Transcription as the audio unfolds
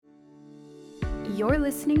You're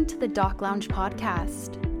listening to the Doc Lounge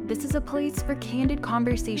podcast. This is a place for candid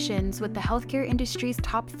conversations with the healthcare industry's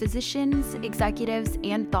top physicians, executives,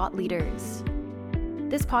 and thought leaders.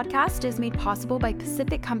 This podcast is made possible by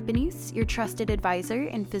Pacific Companies, your trusted advisor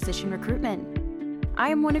in physician recruitment. I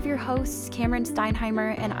am one of your hosts, Cameron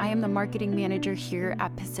Steinheimer, and I am the marketing manager here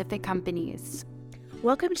at Pacific Companies.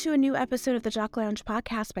 Welcome to a new episode of the Doc Lounge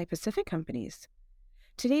podcast by Pacific Companies.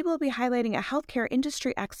 Today we'll be highlighting a healthcare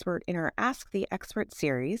industry expert in our Ask the Expert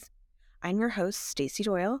series. I'm your host, Stacey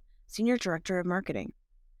Doyle, Senior Director of Marketing.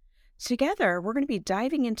 Together, we're going to be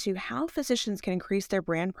diving into how physicians can increase their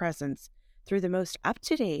brand presence through the most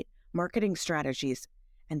up-to-date marketing strategies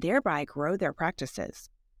and thereby grow their practices.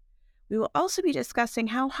 We will also be discussing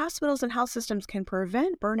how hospitals and health systems can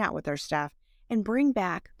prevent burnout with their staff and bring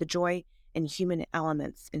back the joy and human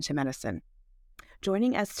elements into medicine.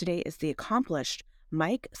 Joining us today is the accomplished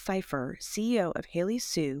Mike Seyfer, CEO of Hailey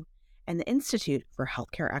and the Institute for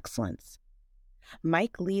Healthcare Excellence.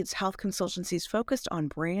 Mike leads health consultancies focused on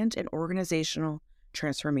brand and organizational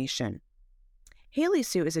transformation. Hailey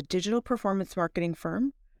is a digital performance marketing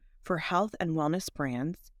firm for health and wellness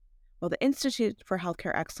brands, while the Institute for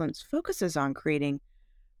Healthcare Excellence focuses on creating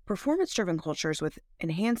performance-driven cultures with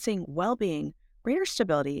enhancing well-being, greater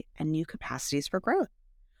stability, and new capacities for growth.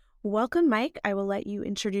 Welcome, Mike. I will let you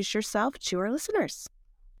introduce yourself to our listeners.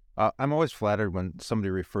 I'm always flattered when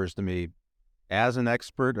somebody refers to me as an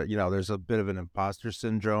expert. There's a bit of an imposter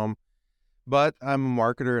syndrome, but I'm a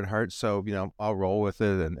marketer at heart, so, I'll roll with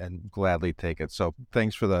it and gladly take it. So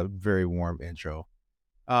thanks for the very warm intro.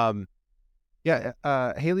 Hailey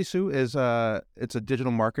is it's a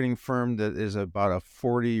digital marketing firm that is about a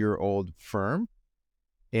 40-year-old firm.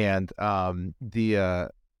 And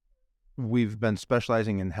we've been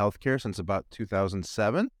specializing in healthcare since about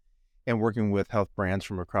 2007 and working with health brands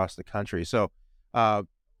from across the country. So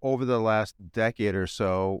over the last decade or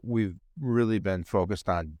so, we've really been focused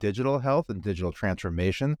on digital health and digital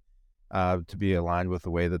transformation to be aligned with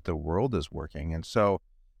the way that the world is working. And so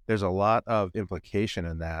there's a lot of implication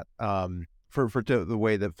in that for the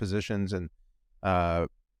way that physicians and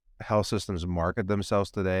health systems market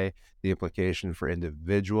themselves today, the implication for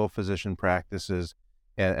individual physician practices,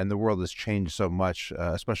 and the world has changed so much,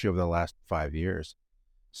 especially over the last 5 years.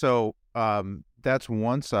 So that's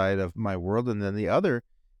one side of my world. And then the other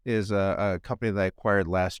is a company that I acquired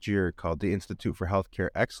last year called the Institute for Healthcare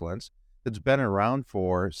Excellence. It's been around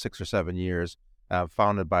for 6 or 7 years,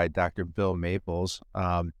 founded by Dr. Bill Maples,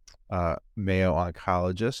 Mayo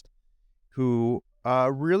oncologist, who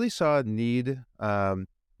really saw a need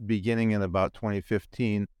beginning in about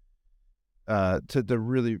 2015 to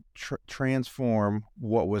really transform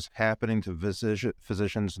what was happening to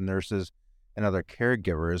physicians, nurses, and other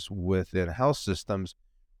caregivers within health systems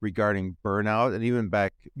regarding burnout. And even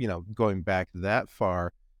going back that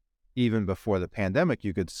far, even before the pandemic,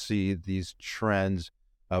 you could see these trends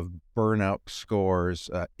of burnout scores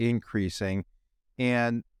increasing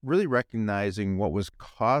and really recognizing what was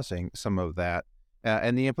causing some of that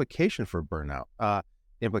and the implication for burnout,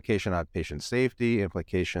 implication on patient safety,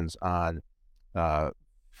 implications on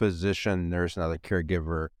physician, nurse, and other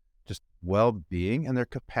caregiver, just well-being and their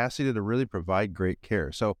capacity to really provide great care.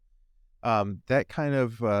 So that kind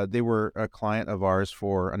of, they were a client of ours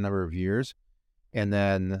for a number of years, and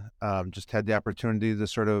then just had the opportunity to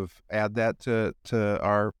sort of add that to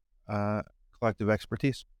our collective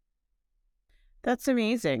expertise. That's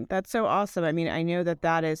amazing. That's so awesome. I mean, I know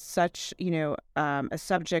that is such, a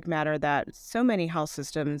subject matter that so many health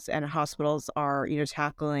systems and hospitals are,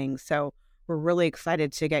 tackling. So we're really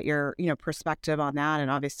excited to get your, perspective on that, and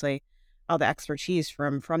obviously all the expertise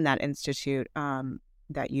from that institute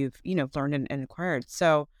that you've, learned and acquired.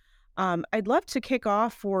 So I'd love to kick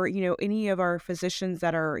off for, any of our physicians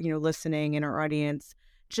that are, listening in our audience,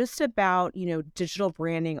 just about, digital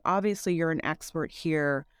branding. Obviously, you're an expert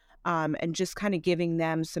here, and just kind of giving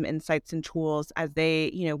them some insights and tools as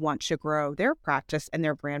they, want to grow their practice and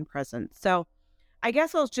their brand presence. So I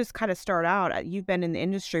guess I'll just kind of start out. You've been in the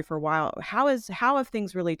industry for a while. How have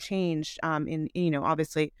things really changed?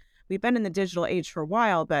 Obviously we've been in the digital age for a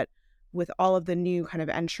while, but with all of the new kind of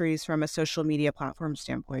entries from a social media platform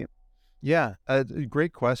standpoint. Yeah,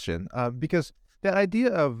 great question. Because that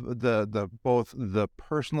idea of the both the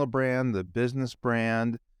personal brand, the business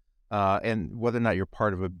brand, and whether or not you're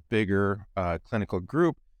part of a bigger clinical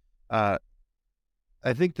group, I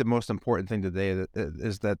think the most important thing today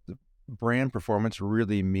is that brand performance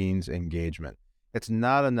really means engagement. It's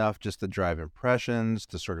not enough just to drive impressions,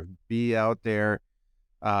 to sort of be out there.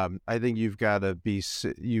 I think you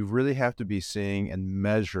really have to be seeing and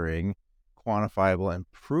measuring quantifiable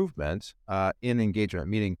improvement in engagement,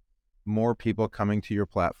 meaning more people coming to your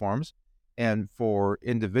platforms. And for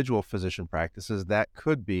individual physician practices, that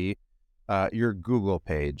could be your Google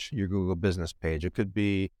page, your Google business page. It could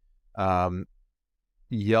be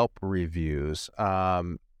Yelp reviews,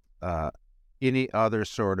 any other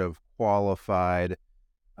sort of qualified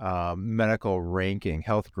medical ranking,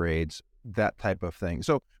 health grades, that type of thing.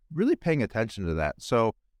 So really paying attention to that.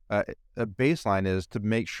 So a baseline is to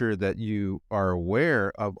make sure that you are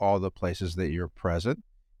aware of all the places that you're present.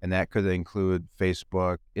 And that could include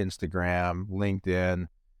Facebook, Instagram, LinkedIn,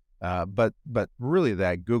 but really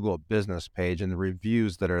that Google business page and the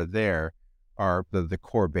reviews that are there are the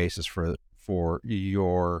core basis for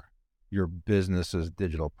your business's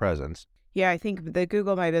digital presence. Yeah, I think the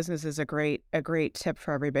Google My Business is a great tip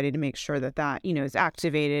for everybody to make sure that is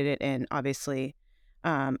activated and obviously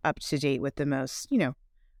up to date with the most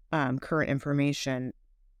current information.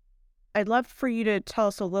 I'd love for you to tell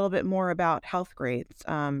us a little bit more about health grades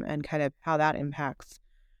and kind of how that impacts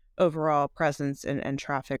overall presence and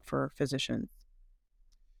traffic for physicians.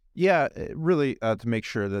 Yeah, really to make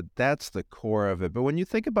sure that that's the core of it. But when you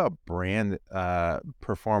think about brand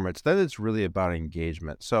performance, then it's really about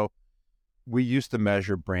engagement. So we used to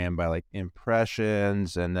measure brand by like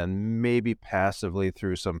impressions and then maybe passively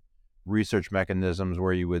through some research mechanisms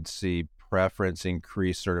where you would see preference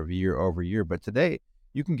increase sort of year over year. But today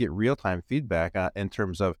you can get real-time feedback in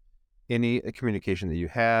terms of any communication that you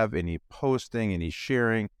have, any posting, any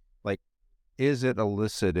sharing, like is it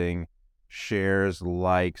eliciting shares,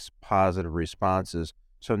 likes, positive responses?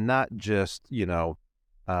 So not just,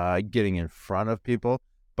 getting in front of people,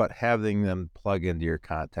 but having them plug into your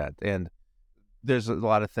content. And there's a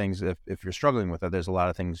lot of things, if you're struggling with that, there's a lot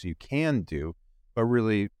of things you can do. But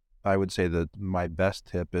really, I would say that my best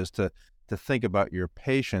tip is to think about your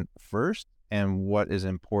patient first and what is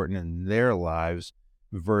important in their lives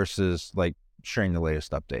versus like sharing the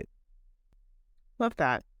latest update. Love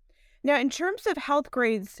that. Now, in terms of health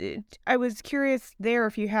grades, I was curious there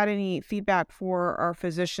if you had any feedback for our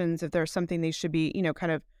physicians, if there's something they should be,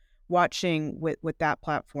 kind of watching with that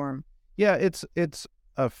platform. Yeah, it's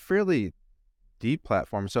a fairly deep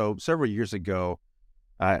platform. So several years ago,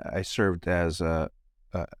 I served as a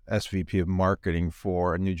SVP of marketing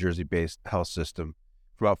for a New Jersey-based health system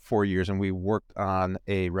for about 4 years, and we worked on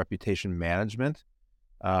a reputation management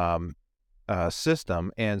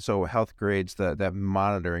system. And so health grades, that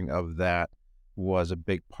monitoring of that was a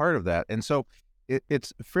big part of that. And so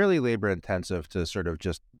it's fairly labor intensive to sort of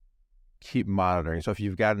just keep monitoring. So if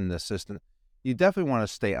you've got an assistant, you definitely want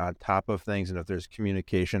to stay on top of things. And if there's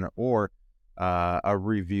communication or a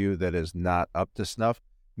review that is not up to snuff,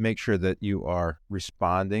 make sure that you are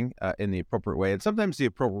responding in the appropriate way. And sometimes the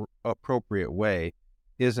appropriate way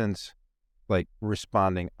isn't like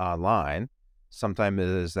responding online. Sometimes it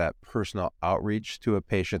is that personal outreach to a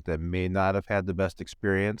patient that may not have had the best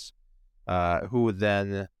experience, who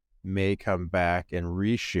then may come back and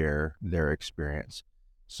reshare their experience.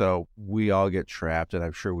 So we all get trapped, and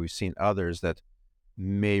I'm sure we've seen others that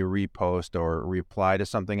may repost or reply to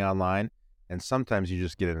something online, and sometimes you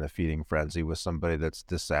just get in a feeding frenzy with somebody that's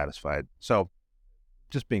dissatisfied. So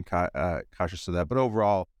just being cautious of that. But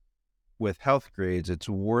overall, with health grades, it's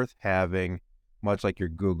worth having, much like your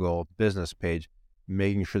Google business page,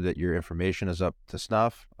 making sure that your information is up to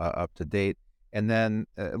snuff, up to date, and then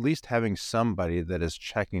at least having somebody that is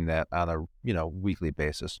checking that on a weekly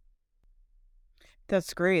basis.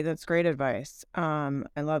 That's great. That's great advice. I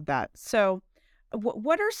love that. So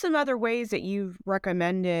what are some other ways that you've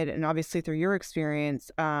recommended, and obviously through your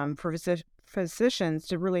experience, for physicians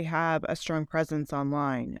to really have a strong presence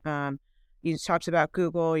online? You talked about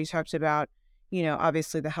Google. You talked about,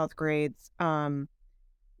 obviously the health grades.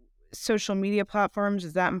 Social media platforms,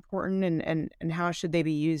 is that important, and how should they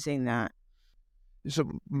be using that?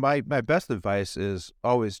 So my best advice is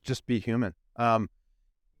always just be human.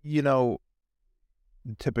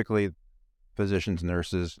 Typically physicians,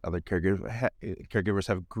 nurses, other caregivers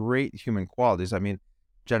have great human qualities. I mean,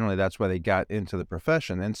 generally that's why they got into the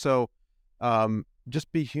profession. And so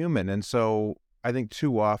just be human. And so I think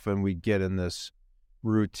too often we get in this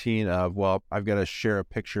routine of, well, I've got to share a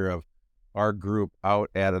picture of our group out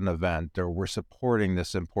at an event, or we're supporting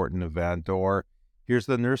this important event, or here's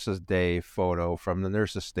the nurses' day photo from the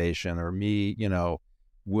nurses' station, or me,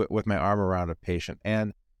 with my arm around a patient.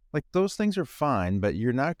 And like those things are fine, but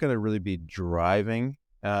you're not going to really be driving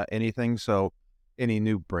anything. So any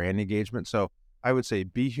new brand engagement. So I would say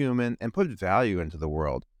be human and put value into the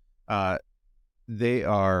world. They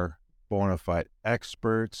are bona fide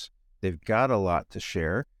experts. They've got a lot to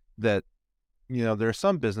share. That, there are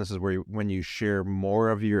some businesses where when you share more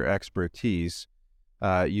of your expertise,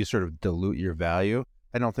 you sort of dilute your value.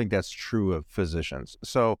 I don't think that's true of physicians.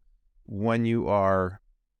 So when you are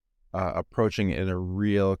approaching it in a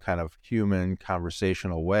real kind of human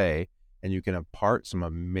conversational way, and you can impart some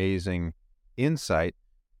amazing insight,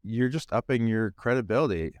 you're just upping your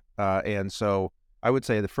credibility. And so I would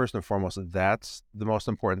say that first and foremost, that's the most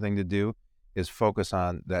important thing to do, is focus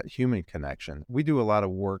on that human connection. We do a lot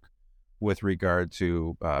of work with regard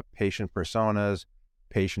to patient personas,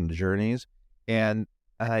 patient journeys, and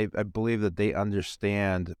I believe that they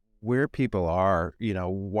understand where people are.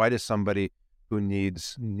 Why does somebody who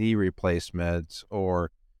needs knee replacement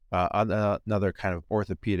or another kind of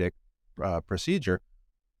orthopedic procedure,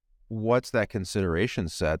 what's that consideration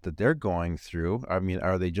set that they're going through? I mean,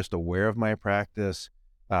 are they just aware of my practice?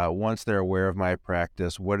 Once they're aware of my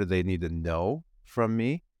practice, what do they need to know from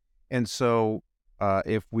me? And so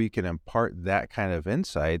if we can impart that kind of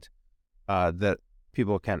insight that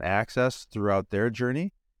people can access throughout their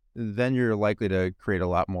journey, then you're likely to create a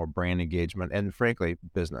lot more brand engagement and, frankly,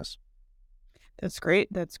 business. That's great.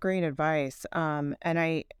 That's great advice. And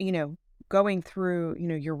I, going through,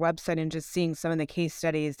 your website and just seeing some of the case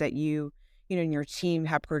studies that you and your team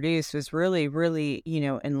have produced was really, really,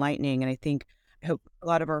 enlightening. And I hope a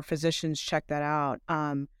lot of our physicians check that out.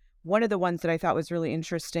 One of the ones that I thought was really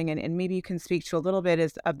interesting, and maybe you can speak to a little bit,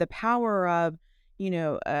 is of the power of,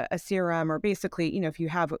 a CRM, or basically, if you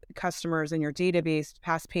have customers in your database,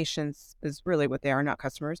 past patients is really what they are, not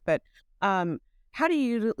customers, but how do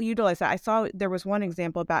you utilize that? I saw there was one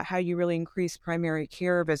example about how you really increase primary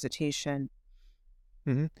care visitation.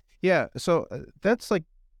 Mm-hmm. Yeah. So that's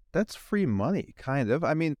free money, kind of.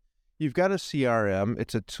 I mean, you've got a CRM.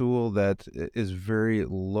 It's a tool that is very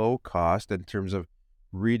low cost in terms of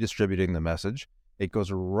redistributing the message. It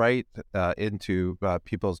goes right into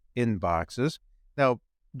people's inboxes. Now,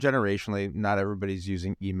 generationally, not everybody's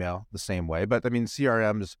using email the same way, but I mean,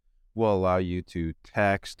 CRMs will allow you to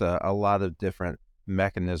text a lot of different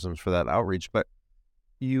mechanisms for that outreach, but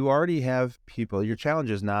you already have people. Your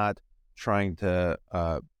challenge is not trying to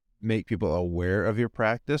make people aware of your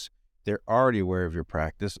practice. They're already aware of your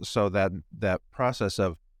practice, so that process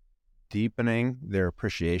of deepening their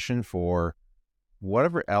appreciation for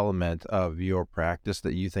whatever element of your practice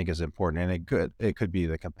that you think is important, and it could be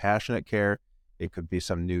the compassionate care, it could be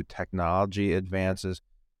some new technology advances,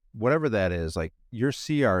 whatever that is. Like, your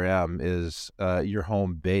CRM is your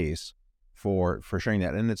home base for sharing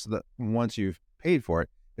that, and it's once you've paid for it,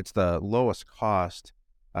 it's the lowest cost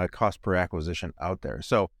per acquisition out there.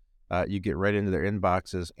 So you get right into their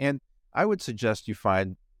inboxes, and I would suggest you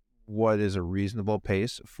find what is a reasonable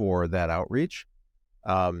pace for that outreach.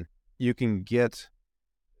 You can get,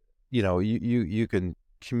 you can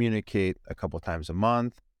communicate a couple times a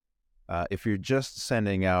month. If you're just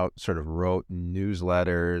sending out sort of rote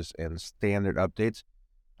newsletters and standard updates,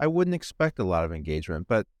 I wouldn't expect a lot of engagement.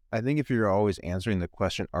 But I think if you're always answering the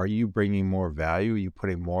question, are you bringing more value? Are you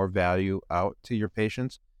putting more value out to your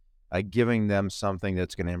patients? Giving them something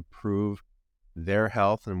that's going to improve their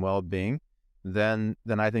health and well-being, then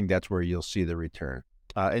I think that's where you'll see the return.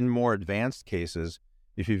 In more advanced cases,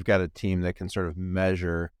 if you've got a team that can sort of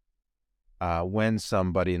measure when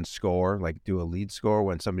somebody in score, like do a lead score,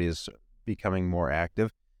 when somebody is becoming more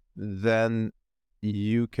active, then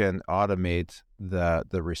you can automate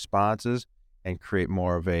the responses and create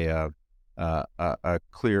more of a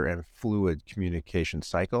clear and fluid communication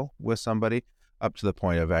cycle with somebody, up to the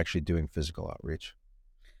point of actually doing physical outreach.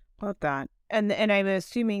 Love that. And I'm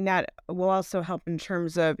assuming that will also help in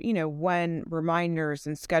terms of, when reminders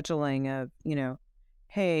and scheduling of,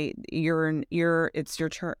 hey, it's your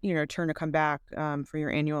turn, turn to come back for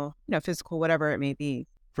your annual, physical, whatever it may be.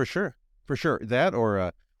 For sure. That,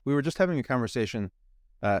 or we were just having a conversation.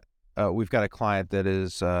 We've got a client that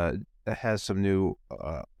has some new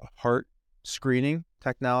heart screening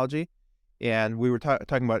technology, and we were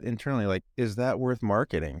talking about internally, like, is that worth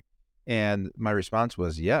marketing? And my response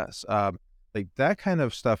was yes. Like, that kind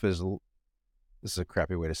of stuff this is a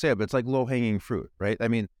crappy way to say it, but it's like low-hanging fruit, right? I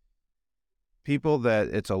mean,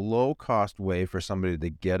 it's a low-cost way for somebody to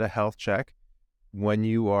get a health check when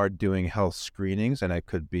you are doing health screenings, and it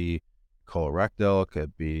could be colorectal, it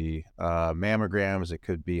could be mammograms, it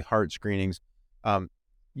could be heart screenings.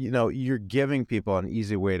 You're giving people an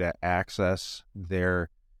easy way to access the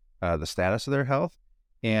status of their health.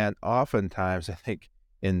 And oftentimes, I think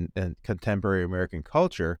in contemporary American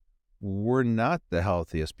culture, we're not the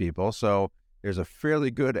healthiest people. So there's a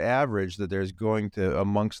fairly good average that there's going to,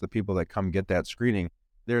 amongst the people that come get that screening,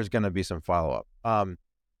 there's going to be some follow-up.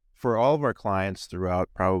 For all of our clients throughout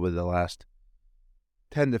probably the last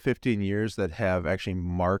 10 to 15 years that have actually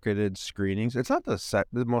marketed screenings, it's not the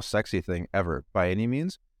most sexy thing ever by any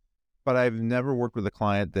means, but I've never worked with a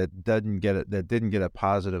client that didn't get a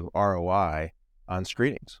positive ROI on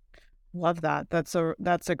screenings. Love that. That's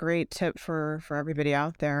a great tip for everybody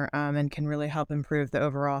out there, and can really help improve the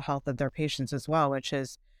overall health of their patients as well, which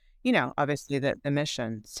is, obviously the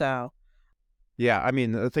mission. So Yeah, I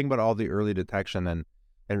mean, the thing about all the early detection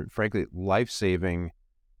and frankly life-saving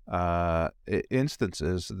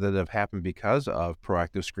instances that have happened because of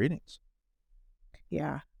proactive screenings.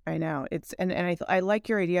 yeah, I know. It's and I like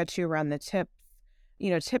your idea too around the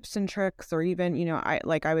tips and tricks, or even,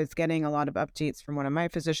 I was getting a lot of updates from one of my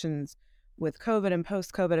physicians with COVID and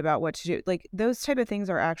post-COVID about what to do. Like, those type of things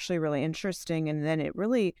are actually really interesting. And then it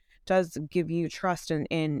really does give you trust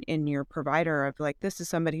in your provider of like, this is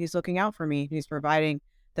somebody who's looking out for me, who's providing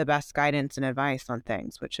the best guidance and advice on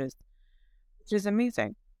things, which is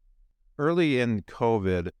amazing. Early in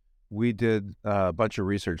COVID, we did a bunch of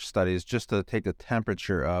research studies just to take the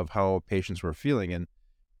temperature of how patients were feeling. And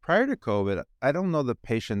prior to COVID, I don't know the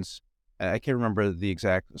patients, I can't remember the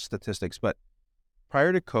exact statistics, but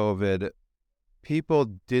prior to COVID, people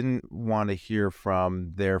didn't want to hear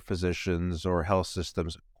from their physicians or health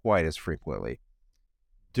systems quite as frequently.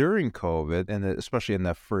 During COVID, and especially in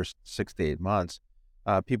the first 6 to 8 months,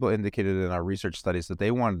 people indicated in our research studies that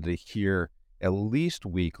they wanted to hear at least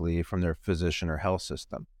weekly from their physician or health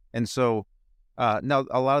system. And so now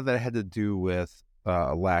a lot of that had to do with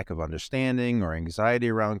a lack of understanding or anxiety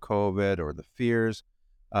around COVID or the fears,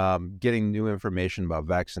 getting new information about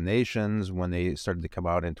vaccinations when they started to come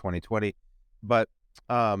out in 2020. But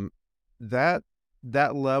that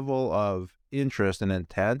level of interest and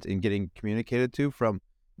intent in getting communicated to from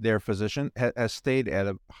their physician has stayed at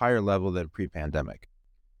a higher level than pre-pandemic.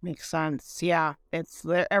 Makes sense. Yeah, it's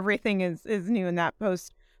everything is new in that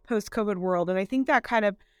post-COVID world, and I think that kind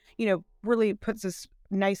of really puts us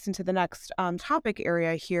nice into the next topic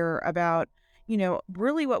area here about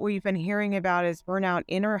really what we've been hearing about is burnout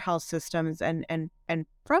in our health systems and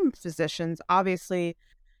from physicians. Obviously,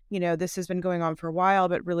 this has been going on for a while,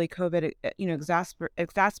 but really COVID,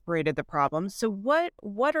 exacerbated the problem. So what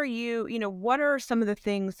are some of the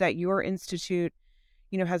things that your institute,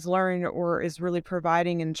 has learned or is really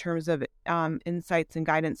providing in terms of insights and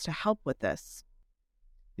guidance to help with this?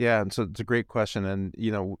 Yeah, and so it's a great question. And,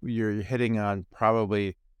 you're hitting on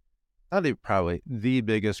the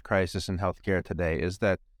biggest crisis in healthcare today is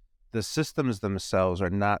that the systems themselves are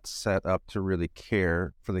not set up to really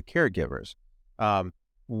care for the caregivers.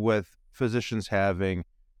 With physicians having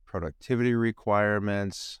productivity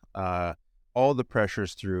requirements, all the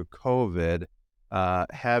pressures through COVID,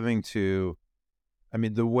 having to,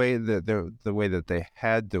 the way that they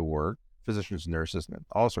had to work, physicians, nurses, and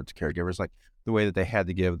all sorts of caregivers, like the way that they had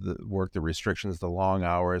to give the work, the restrictions, the long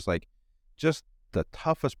hours, like just the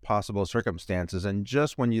toughest possible circumstances. And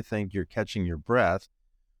just when you think you're catching your breath,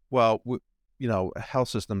 well, health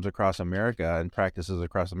systems across America and practices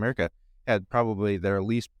across America had probably their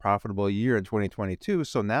least profitable year in 2022.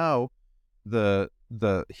 So now the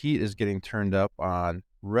heat is getting turned up on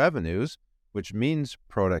revenues, which means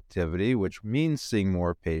productivity, which means seeing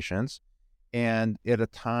more patients, and at a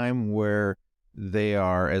time where they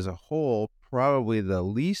are, as a whole, probably the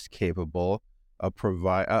least capable of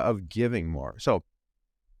giving more. So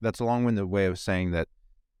that's a long-winded way of saying that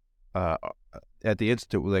at the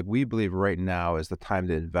Institute, like, we believe right now is the time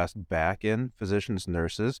to invest back in physicians,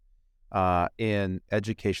 nurses, in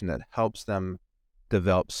education that helps them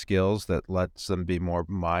develop skills that lets them be more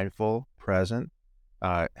mindful, present,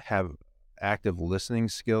 have active listening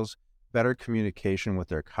skills, better communication with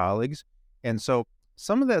their colleagues. And so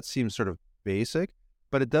some of that seems sort of basic,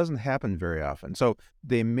 but it doesn't happen very often. So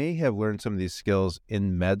they may have learned some of these skills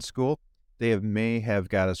in med school. They may have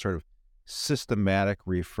got a sort of systematic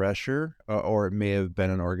refresher, or it may have been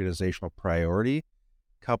an organizational priority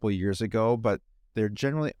a couple of years ago, but there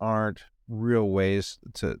generally aren't real ways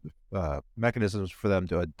to mechanisms for them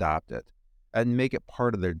to adopt it and make it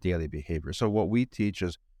part of their daily behavior. So what we teach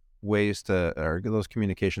is ways or those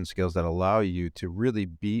communication skills that allow you to really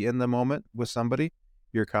be in the moment with somebody,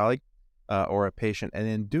 your colleague, or a patient. And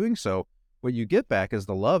in doing so, what you get back is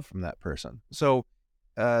the love from that person. So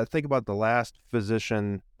think about the last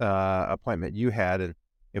physician appointment you had. And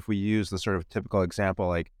if we use the sort of typical example,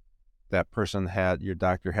 like that person your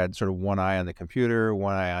doctor had sort of one eye on the computer,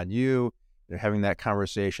 one eye on you, they're having that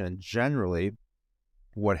conversation. And generally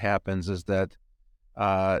what happens is that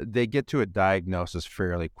they get to a diagnosis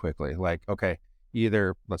fairly quickly. Like, okay,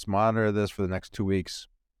 either let's monitor this for the next 2 weeks,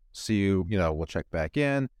 see you, we'll check back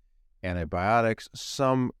in, antibiotics,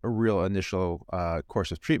 some real initial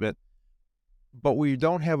course of treatment. But we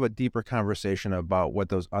don't have a deeper conversation about what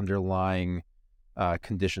those underlying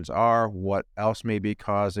conditions are, what else may be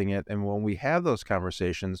causing it. And when we have those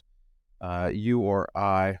conversations, you or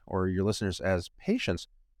I or your listeners as patients,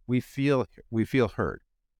 we feel heard.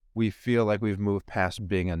 We feel like we've moved past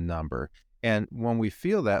being a number. And when we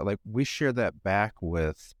feel that, like, we share that back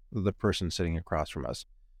with the person sitting across from us.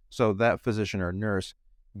 So that physician or nurse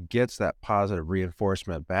gets that positive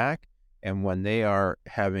reinforcement back. And when they are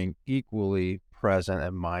having equally present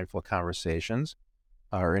and mindful conversations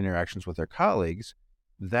or interactions with their colleagues,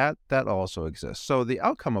 that also exists. So the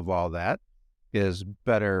outcome of all that is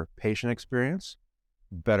better patient experience,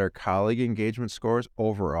 better colleague engagement scores,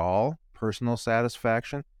 overall personal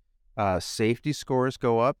satisfaction. Safety scores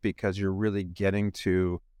go up because you're really getting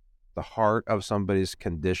to the heart of somebody's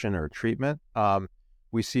condition or treatment.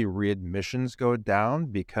 We see readmissions go down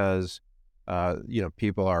because,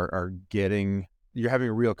 people are getting, you're having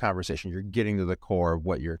a real conversation. You're getting to the core of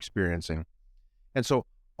what you're experiencing. And so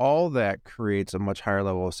all that creates a much higher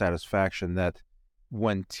level of satisfaction that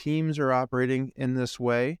when teams are operating in this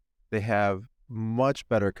way, they have much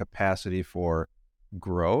better capacity for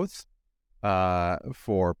growth,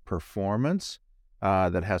 for performance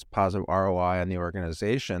that has positive ROI on the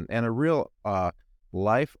organization, and a real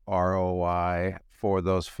life ROI for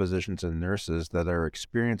those physicians and nurses that are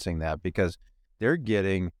experiencing that, because they're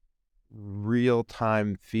getting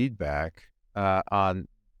real-time feedback on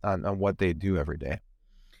what they do every day.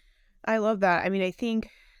 I love that. I mean, I think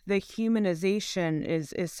the humanization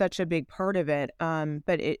is such a big part of it.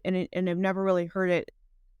 But I've never really heard it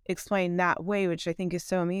explained that way, which I think is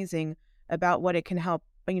so amazing about what it can help,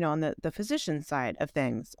 on the physician side of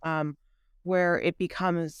things, where it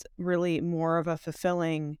becomes really more of a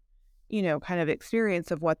fulfilling, kind of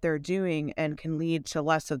experience of what they're doing, and can lead to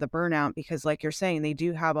less of the burnout, because like you're saying, they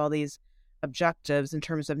do have all these objectives in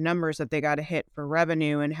terms of numbers that they got to hit for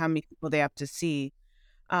revenue and how many people they have to see.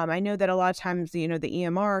 I know that a lot of times, the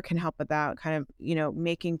EMR can help with that, kind of,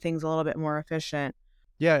 making things a little bit more efficient.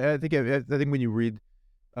 Yeah, I think when you read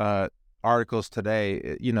articles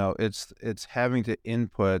today, it's having to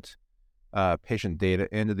input patient data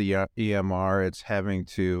into the EMR. It's having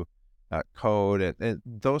to code and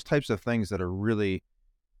those types of things that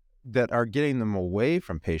are getting them away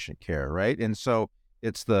from patient care, right? And so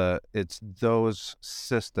it's those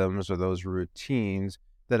systems or those routines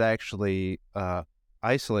that actually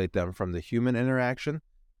isolate them from the human interaction.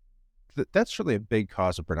 That's really a big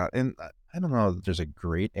cause of burnout. And I don't know that there's a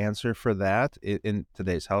great answer for that in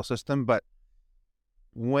today's health system, but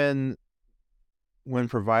when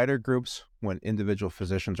provider groups, when individual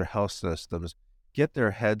physicians or health systems get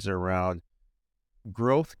their heads around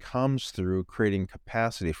growth comes through creating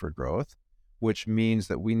capacity for growth, which means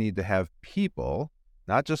that we need to have people,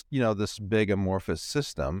 not just, this big amorphous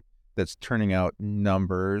system that's turning out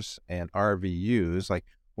numbers and RVUs. Like,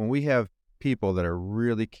 when we have people that are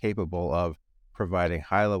really capable of providing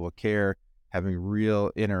high-level care, having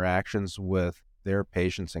real interactions with their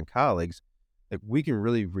patients and colleagues, like, we can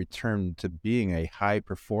really return to being a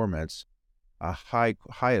high-performance,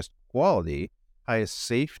 highest quality, highest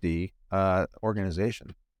safety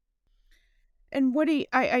organization. And what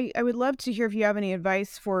I would love to hear if you have any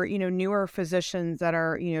advice for, newer physicians that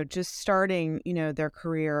are, just starting, their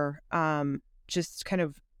career, just kind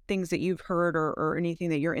of things that you've heard or anything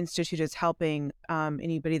that your institute is helping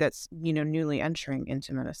anybody that's, newly entering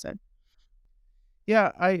into medicine.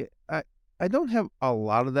 Yeah, I don't have a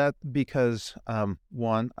lot of that because,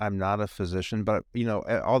 one, I'm not a physician, but,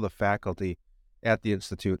 all the faculty at the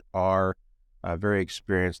Institute are very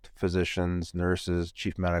experienced physicians, nurses,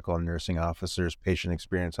 chief medical and nursing officers, patient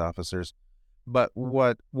experience officers. But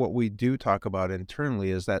what we do talk about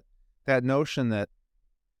internally is that notion that,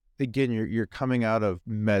 again, you're coming out of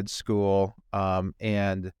med school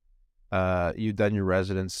and you've done your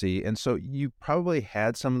residency. And so you probably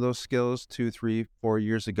had some of those skills 2, 3, 4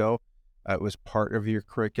 years ago. It was part of your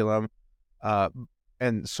curriculum.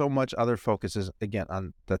 And so much other focus is, again,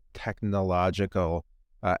 on the technological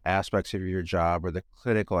aspects of your job or the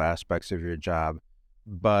clinical aspects of your job.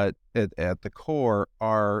 But at the core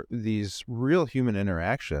are these real human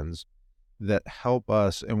interactions that help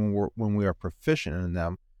us. And when we are proficient in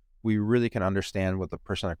them, we really can understand what the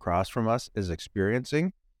person across from us is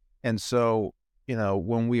experiencing. And so,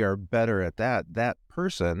 when we are better at that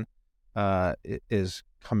person is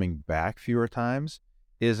coming back fewer times,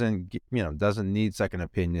 doesn't need second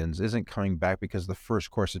opinions, isn't coming back because the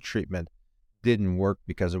first course of treatment didn't work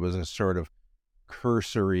because it was a sort of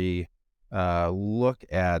cursory look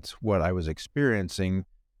at what I was experiencing,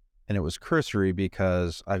 and it was cursory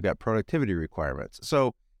because I've got productivity requirements.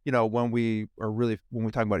 So, when we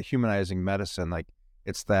talk about humanizing medicine, like,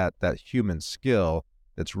 it's that human skill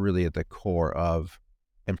that's really at the core of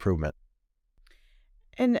improvement.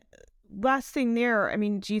 And last thing there, I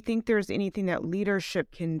mean, do you think there's anything that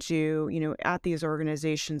leadership can do, at these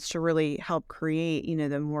organizations to really help create,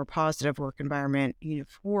 the more positive work environment,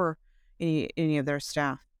 for any of their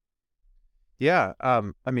staff? Yeah.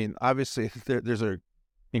 I mean, obviously there's a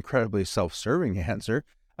incredibly self-serving answer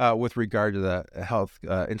with regard to the Health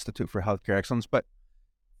Institute for Healthcare Excellence. But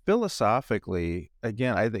philosophically,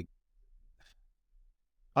 again, I think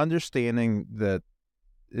understanding that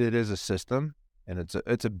it is a system and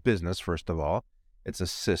it's a business, first of all. It's a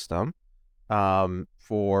system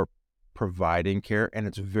for providing care, and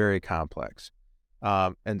it's very complex.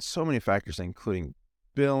 And so many factors, including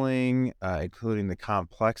billing, including the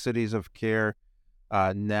complexities of care,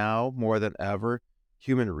 now more than ever,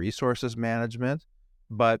 human resources management.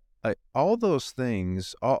 But all those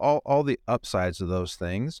things, all the upsides of those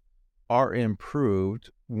things are improved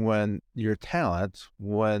when your talent,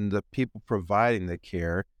 when the people providing the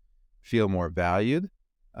care feel more valued,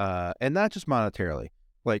 and not just monetarily.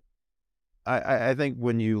 Like, I think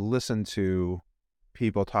when you listen to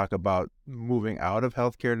people talk about moving out of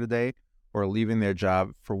healthcare today or leaving their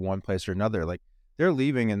job for one place or another, like they're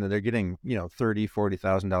leaving and they're getting,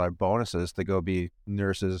 $30,000-$40,000 bonuses to go be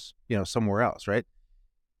nurses, somewhere else, right?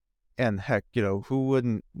 And heck, who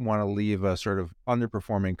wouldn't want to leave a sort of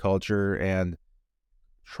underperforming culture and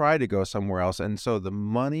try to go somewhere else? And so the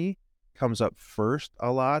money comes up first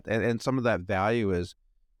a lot. And some of that value is,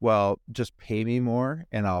 well, just pay me more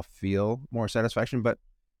and I'll feel more satisfaction. But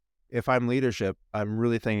if I'm leadership, I'm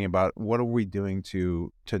really thinking about what are we doing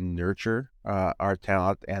to nurture our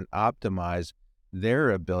talent and optimize their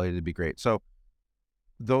ability to be great. So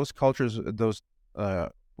those cultures, those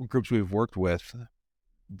groups we've worked with,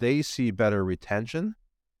 they see better retention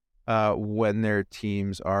when their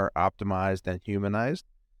teams are optimized and humanized.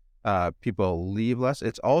 People leave less.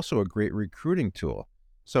 It's also a great recruiting tool.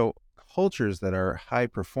 So cultures that are high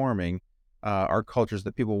performing are cultures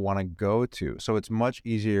that people want to go to. So it's much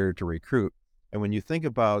easier to recruit. And when you think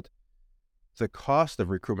about the cost of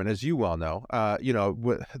recruitment, as you well know,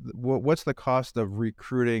 what's the cost of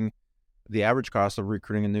recruiting? The average cost of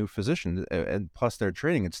recruiting a new physician and plus their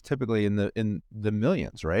training, it's typically in the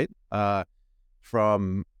millions, right?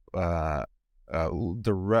 From the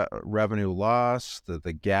revenue loss,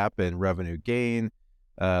 the gap in revenue gain,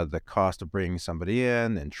 the cost of bringing somebody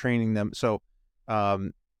in and training them. So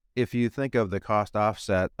if you think of the cost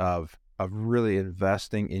offset of really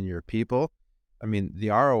investing in your people, I mean, the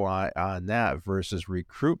ROI on that versus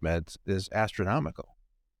recruitment is astronomical.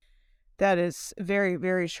 That is very,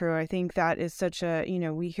 very true. I think that is such a,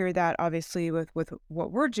 we hear that obviously with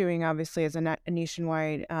what we're doing, obviously as a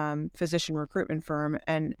nationwide physician recruitment firm,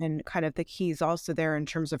 and kind of the keys also there in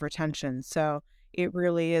terms of retention. So it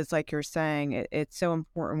really is, like you're saying, it's so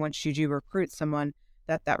important once you do recruit someone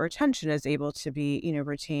that retention is able to be,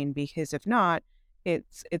 retained, because if not,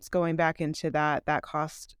 it's going back into that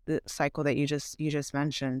cost cycle that you just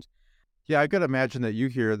mentioned. Yeah, I could imagine that you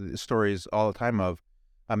hear the stories all the time of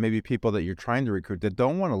maybe people that you're trying to recruit that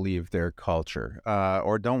don't want to leave their culture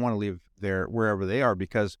or don't want to leave wherever they are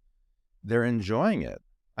because they're enjoying it.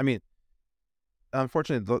 I mean,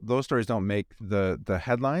 unfortunately, those stories don't make the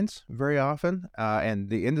headlines very often, and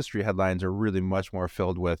the industry headlines are really much more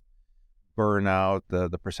filled with burnout,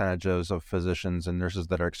 the percentages of physicians and nurses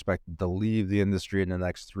that are expected to leave the industry in the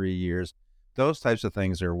next 3 years. Those types of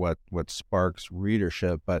things are what sparks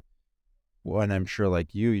readership. But when I'm sure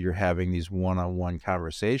like you're having these one-on-one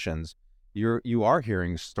conversations, you are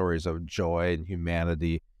hearing stories of joy and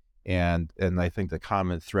humanity, and I think the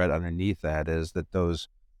common thread underneath that is that those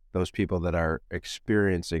people that are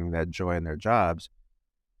experiencing that joy in their jobs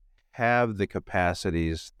have the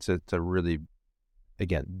capacities to really,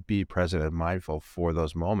 again, be present and mindful for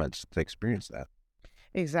those moments to experience that.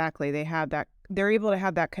 Exactly. They're able to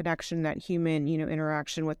have that connection, that human,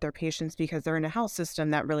 interaction with their patients, because they're in a health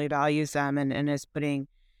system that really values them and is putting,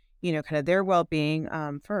 kind of their well-being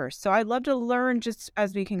first. So I'd love to learn, just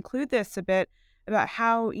as we conclude this, a bit about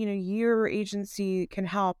how, your agency can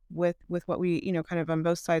help with what we, kind of on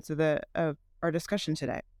both sides of our discussion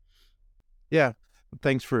today. Yeah.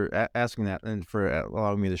 Thanks for asking that and for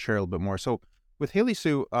allowing me to share a little bit more. So with Hailey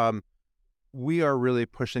Sue, we are really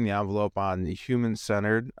pushing the envelope on the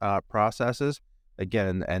human-centered processes.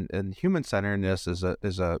 Again, and human-centeredness is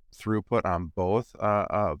a throughput on both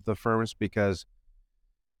of the firms, because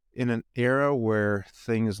in an era where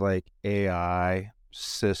things like AI,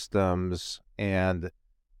 systems, and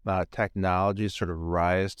technology sort of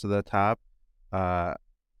rise to the top,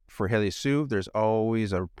 for Hailey Sue, there's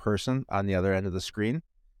always a person on the other end of the screen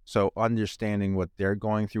So understanding what they're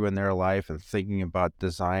going through in their life and thinking about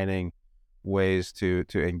designing ways to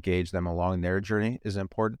engage them along their journey is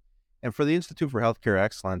important. And for the Institute for Healthcare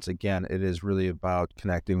Excellence, again, it is really about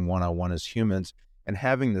connecting one-on-one as humans and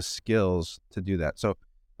having the skills to do that. So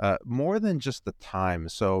more than just the time.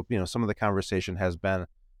 So, some of the conversation has been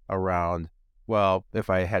around, well, if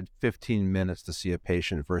I had 15 minutes to see a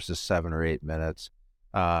patient versus 7 or 8 minutes,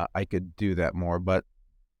 I could do that more. But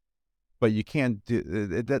you can't do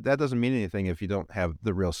that. That doesn't mean anything if you don't have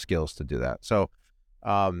the real skills to do that. So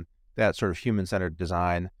that sort of human-centered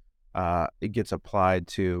design, it gets applied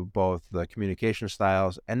to both the communication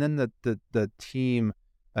styles and then the team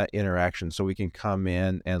interaction. So we can come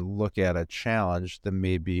in and look at a challenge that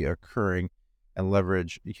may be occurring and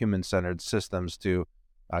leverage human-centered systems to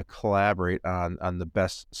collaborate on the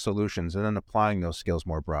best solutions and then applying those skills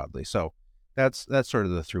more broadly. So that's sort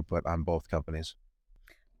of the throughput on both companies.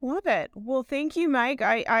 Love it. Well, thank you, Mike.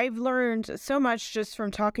 I've learned so much just from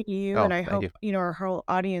talking to you, and I hope our whole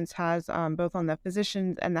audience has, both on the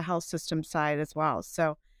physicians and the health system side as well.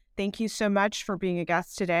 So thank you so much for being a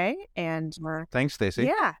guest today. And thanks, Stacy.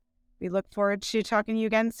 Yeah, we look forward to talking to you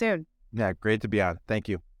again soon. Yeah, great to be on. Thank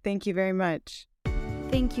you. Thank you very much.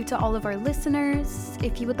 Thank you to all of our listeners.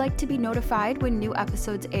 If you would like to be notified when new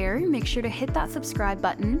episodes air, make sure to hit that subscribe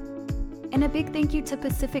button. And a big thank you to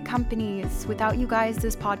Pacific Companies. Without you guys,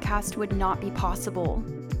 this podcast would not be possible.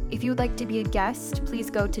 If you would like to be a guest, please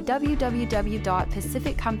go to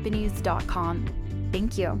www.pacificcompanies.com.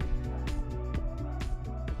 Thank you.